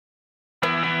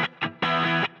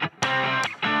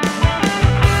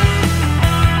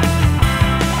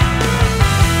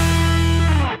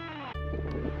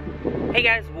Hey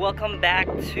guys, welcome back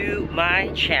to my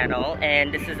channel,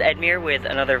 and this is Edmir with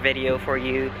another video for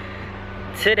you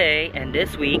today and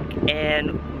this week.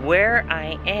 And where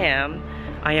I am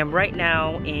right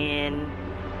now in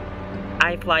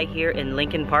iFLY here in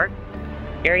Lincoln Park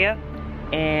area,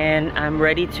 and I'm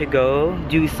ready to go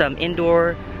do some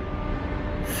indoor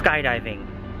skydiving.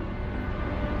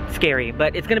 Scary,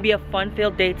 but it's gonna be a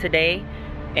fun-filled day today,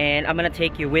 and I'm gonna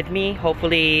take you with me.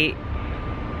 Hopefully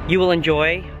you will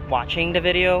enjoy watching the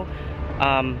video,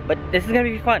 but this is gonna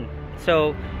be fun,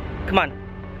 so come on,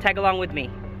 tag along with me.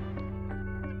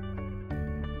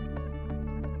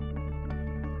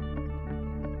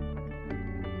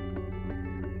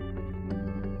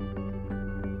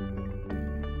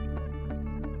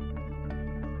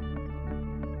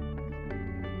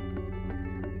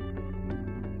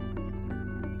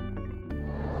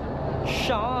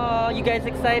 Shaw, you guys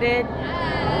excited?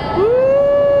 Yeah. Woo!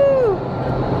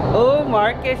 Oh,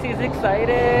 Marcus is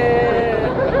excited.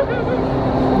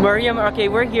 Maria, okay,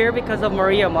 we're here because of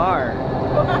Maria Mar.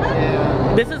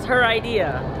 Yeah. This is her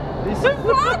idea. This is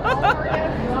what?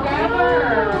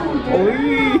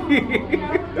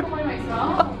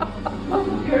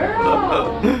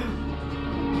 Girl!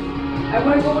 I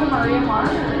want to go with Maria Mar.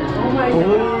 Oh my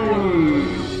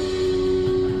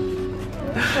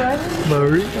god.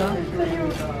 Maria.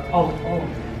 Oh.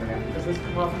 Does this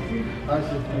come off of you?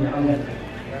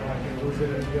 Was it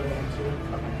a yellow one too?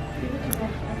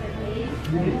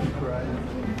 You didn't cry.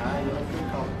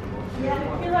 Yeah, I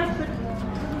feel like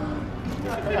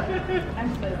I'm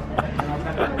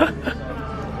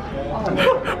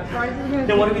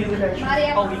Then what do we do next?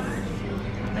 Maria.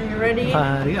 Are you ready?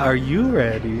 Are you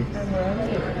ready? I'm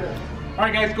ready.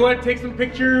 Alright guys, go ahead and take some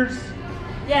pictures.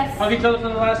 Yes. How can you tell us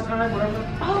on the last time? Whatever.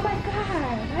 Oh my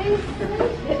god. Why is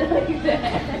it like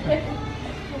that?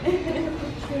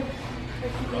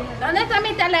 ¿Dónde está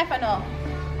mi teléfono?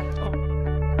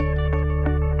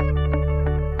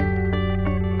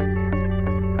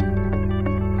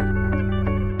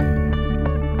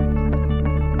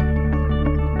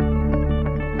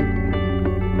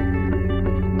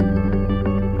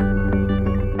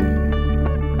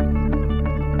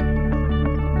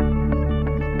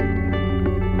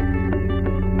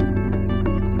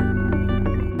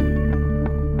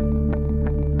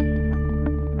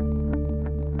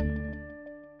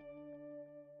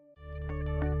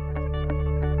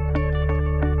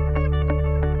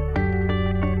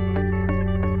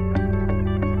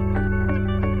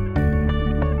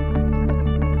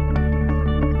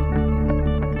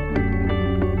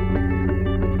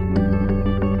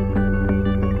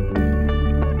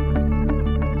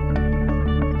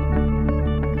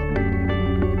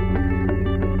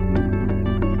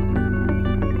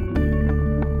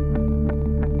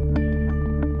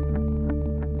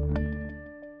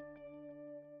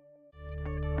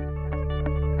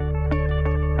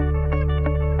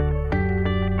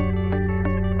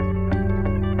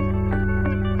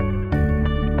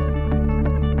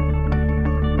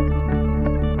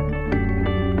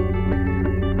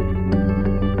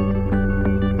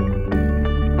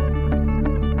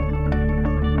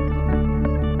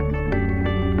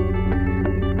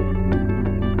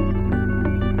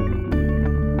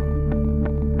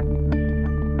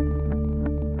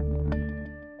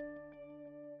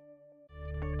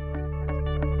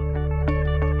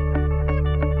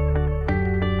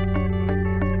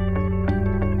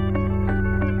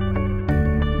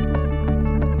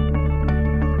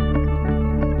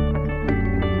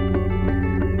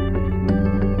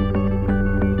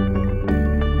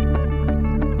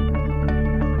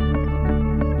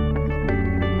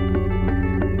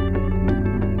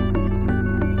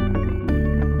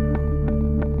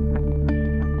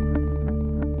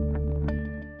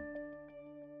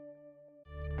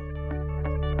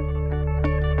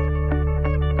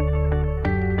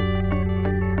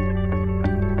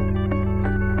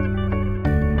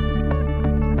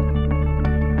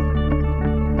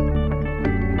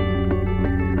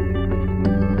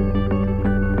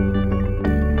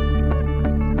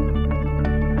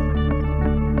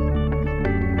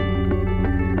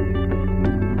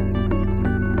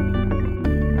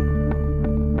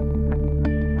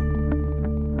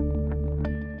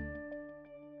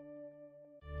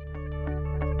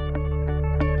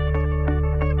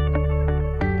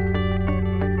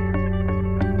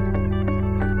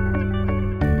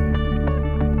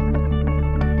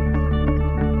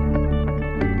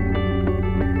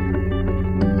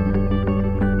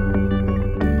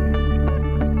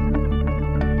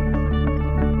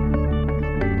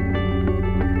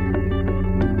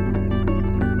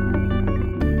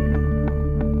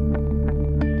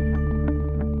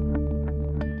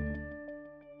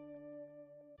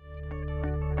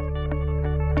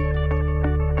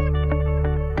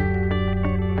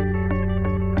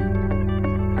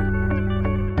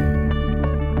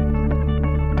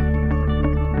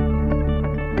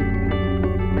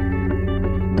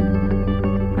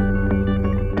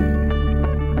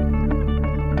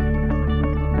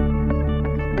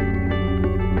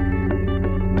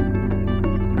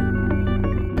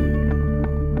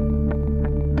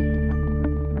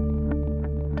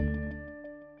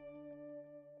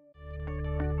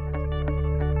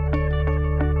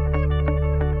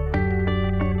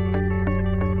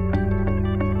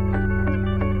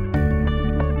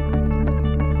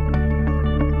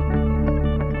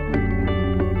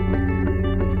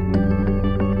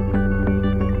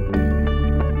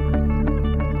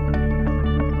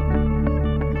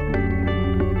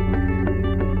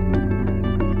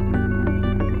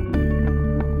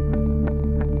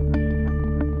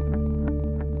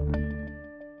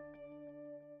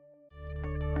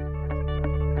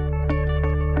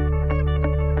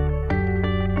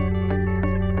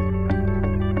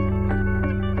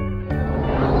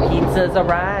 Pizza's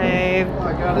arrived. Oh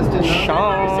my god, it's did not.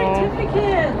 Sean.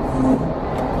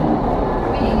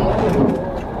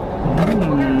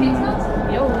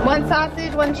 One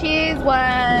sausage, one cheese,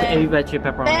 one You bet you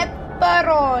pepperoni.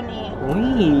 pepperoni.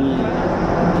 Oi.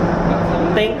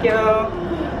 Thank you.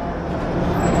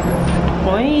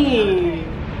 Oi.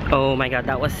 Oh my god,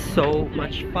 that was so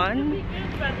much fun.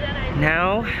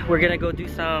 Now we're gonna go do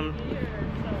some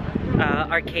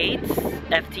arcades,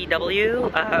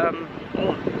 FTW,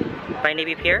 by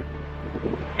Navy Pier.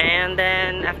 And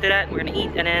then after that, we're gonna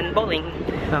eat and then bowling.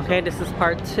 Okay, this is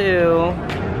part 2.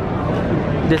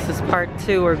 This is part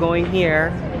 2, we're going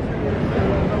here.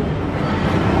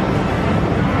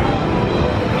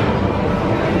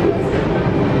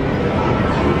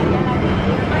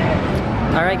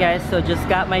 Alright guys, so just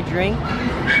got my drink.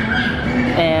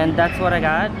 And that's what I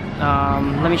got.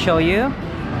 Let me show you.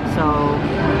 So,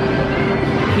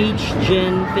 peach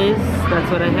gin fizz,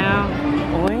 that's what I have.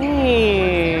 Oi.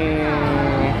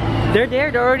 They're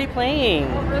there, they're already playing.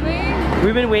 Oh, really?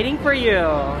 We've been waiting for you.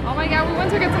 Oh my god, we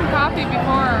went to get some coffee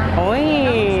before.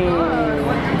 Oi.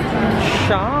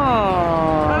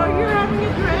 Sean. Oh, you're having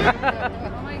a drink?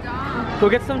 Oh my god. Go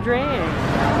get some drinks.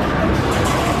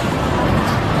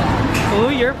 Oh,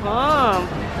 you're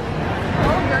pumped.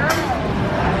 Oh girl.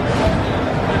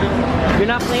 You're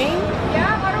not playing?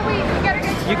 Yeah, how do we gotta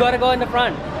get You gotta go in the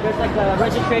front. There's like a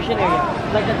registration area.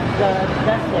 Like the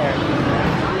desk there.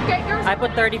 Okay, there's I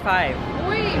put 35.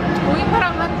 we put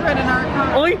 100 in our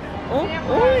account. Oi! Oh,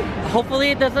 oi!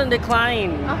 Hopefully it doesn't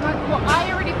decline. Well,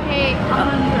 I already paid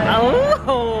 100.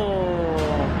 Oh!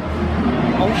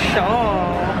 Oh,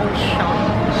 Sean. Oh, Sean.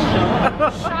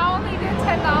 Shaw only did $10.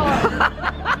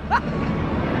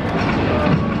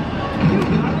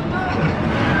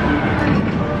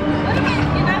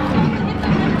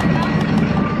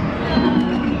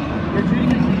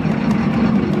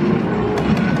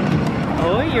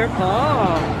 Oh, you're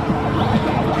pumped.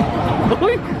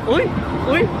 Oi! Oi!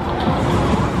 Oi!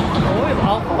 Oh, it's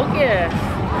all focused.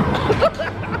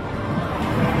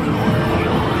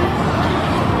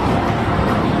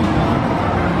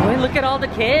 Oi, look at all the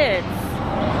kids.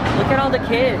 Look at all the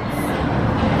kids.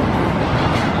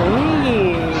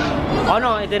 Oi. Oh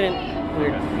no, it didn't.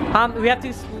 Weird. We have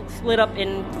to split up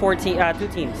in 2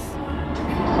 teams.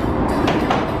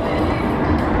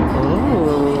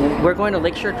 Oh, we're going to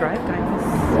Lakeshore Drive, guys.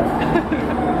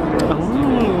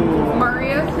 Oh.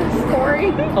 Maria's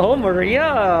story. Oh,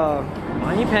 Maria.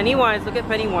 Why Pennywise? Look at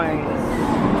Pennywise.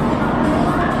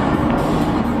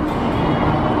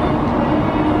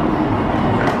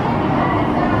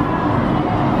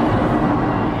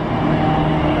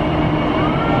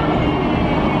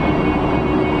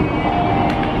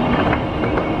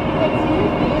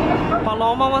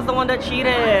 Paloma was the one that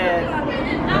cheated.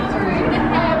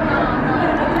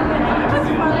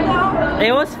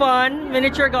 It was fun.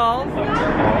 Miniature golf.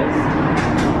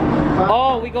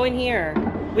 Oh, we go in here.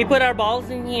 We put our balls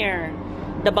in here.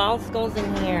 The balls goes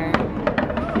in here.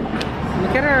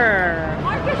 Look at her.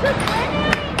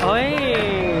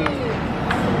 Oi.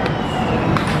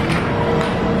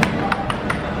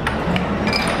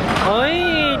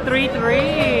 Oi,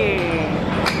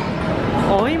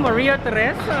 3-3. Oi, Maria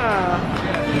Teresa.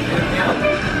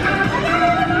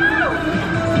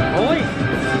 Oi.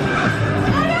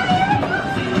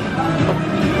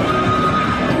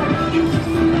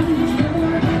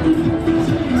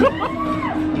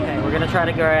 Okay, we're gonna try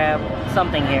to grab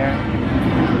something here.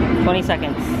 20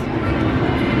 seconds.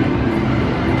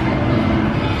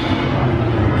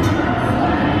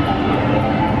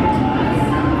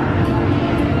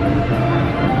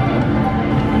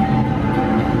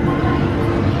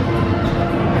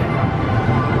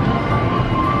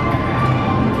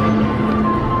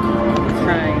 Let's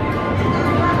try.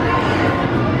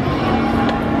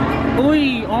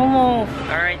 Uy, almost.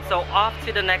 Alright, so off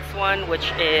to the next one,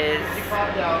 which is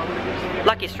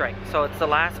Lucky Strike. So it's the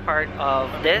last part of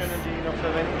this.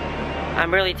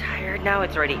 I'm really tired now.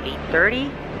 It's already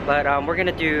 8:30, but we're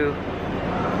gonna do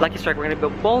Lucky Strike. We're gonna go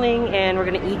bowling and we're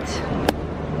gonna eat.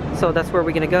 So that's where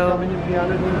we're gonna go.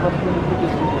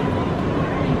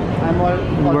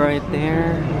 Right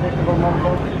there.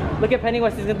 Look at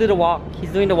Pennywise. He's gonna do the walk.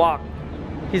 He's doing the walk.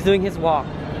 He's doing his walk.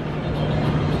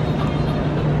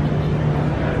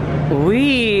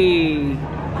 Wee!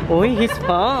 Oi, he's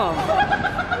pumped.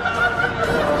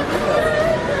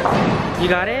 You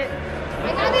got it?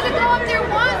 I got it to go up there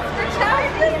once for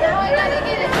Chelsea. Now I gotta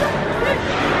get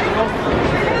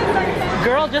it.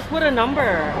 Girl, just put a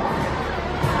number.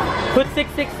 Put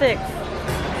 666.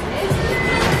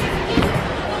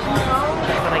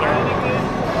 That's what I got.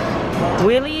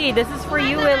 Willie, this is for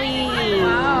you, Willie.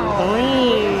 Wow.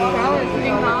 Oi. Wow, it's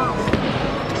getting hot.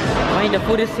 Okay, the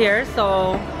food is here,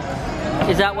 so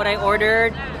is that what I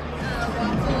ordered?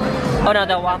 Oh no,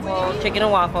 the waffle, chicken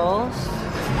and waffles.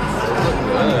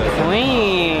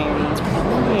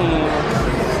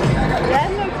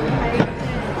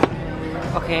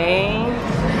 Okay.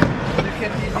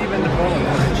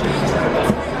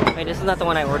 Wait, this is not the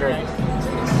one I ordered.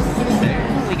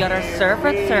 We got our surf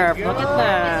and surf. Look at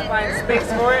that.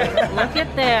 Space for it. Look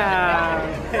at that.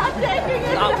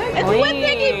 It's one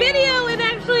taking video and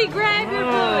actually grab your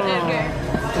food,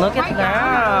 Edgar. Look at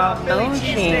that. Philly Bougie.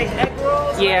 cheesesteak egg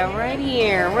rolls. Yeah, right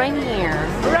here, right here.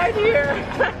 Right here.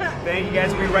 Thank you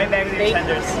guys. We'll be right back with your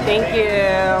tenders. Thank you.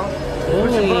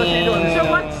 So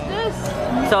what's this?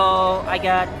 So I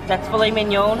got, that's filet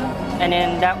mignon, and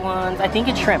then that one's, I think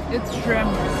it's shrimp. It's shrimp.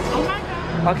 Oh my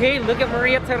god. Okay, look at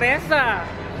Maria Teresa.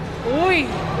 Uy.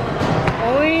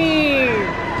 Uy.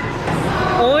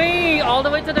 Uy, all the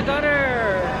way to the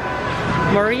gutter.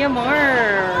 Maria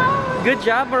Mar. Good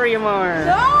job, Maria Mar.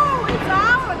 No, it's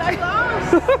out. I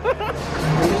lost.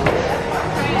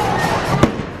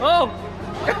 Oh.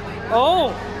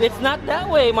 Oh, it's not that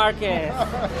way, Marcus.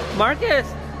 Marcus,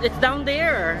 it's down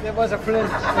there. There was a flinch.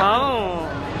 Oh.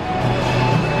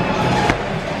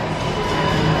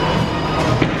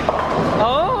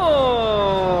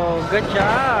 Oh, good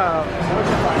job.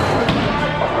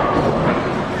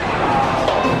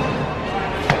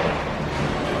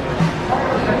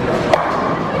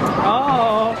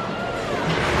 Oh.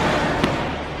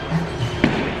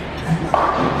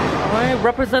 Right,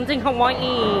 representing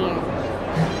Hawaii.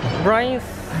 Bryce.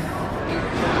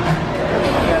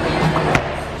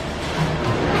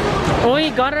 Oh,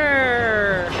 you got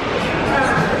her.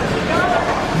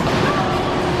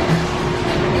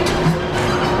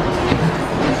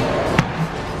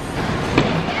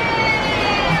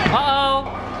 Uh-oh.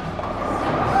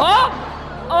 Oh!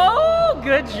 Oh,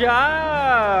 good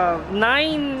job.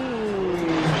 9.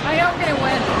 I am gonna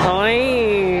win.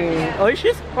 Oy. Oh,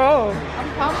 she's pumped. I'm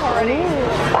pumped already.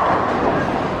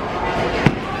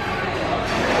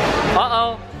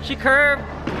 Uh-oh. She curved.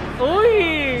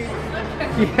 Oy.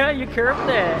 Yeah, you curved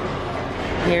it.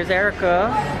 Here's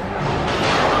Erica.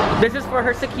 This is for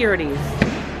her securities.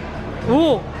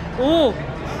 Ooh. Ooh.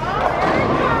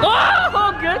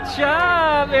 Oh, good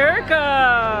job,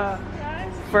 Erica.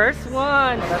 First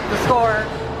one. That's the score.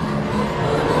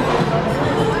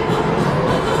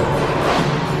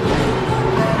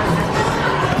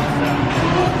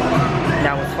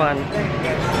 That was fun.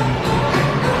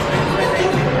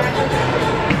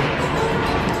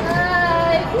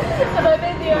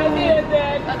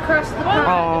 Across the pond.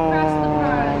 Across the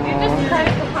pond. You just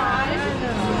tried the pond.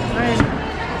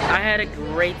 I had a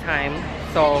great time,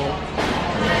 so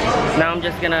now I'm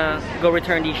just gonna go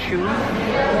return these shoes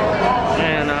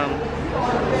and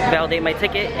validate my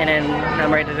ticket, and then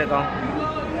I'm ready to go.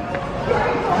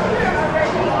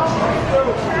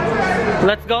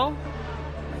 Let's go?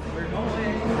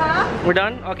 Huh? We're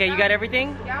done? Okay, you got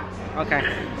everything? Yeah. Okay.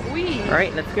 We.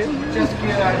 Alright, let's go. Just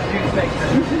get out of toothpaste.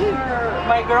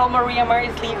 My girl Maria Mar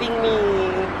is leaving me.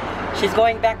 She's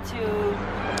going back to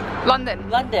London.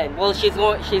 London. Well, she's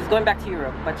going back to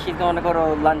Europe, but she's going to go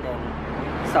to London.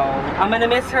 So I'm gonna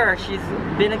miss her. She's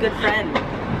been a good friend.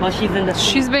 Well, she's in the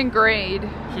She's been great.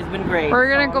 She's been great. We're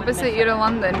gonna So go I'm visit miss you her. to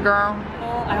London, girl.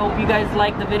 Well, I hope you guys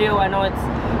liked the video. I know it's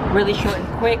really short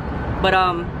and quick, but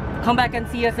come back and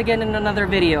see us again in another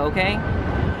video, okay?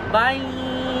 Bye.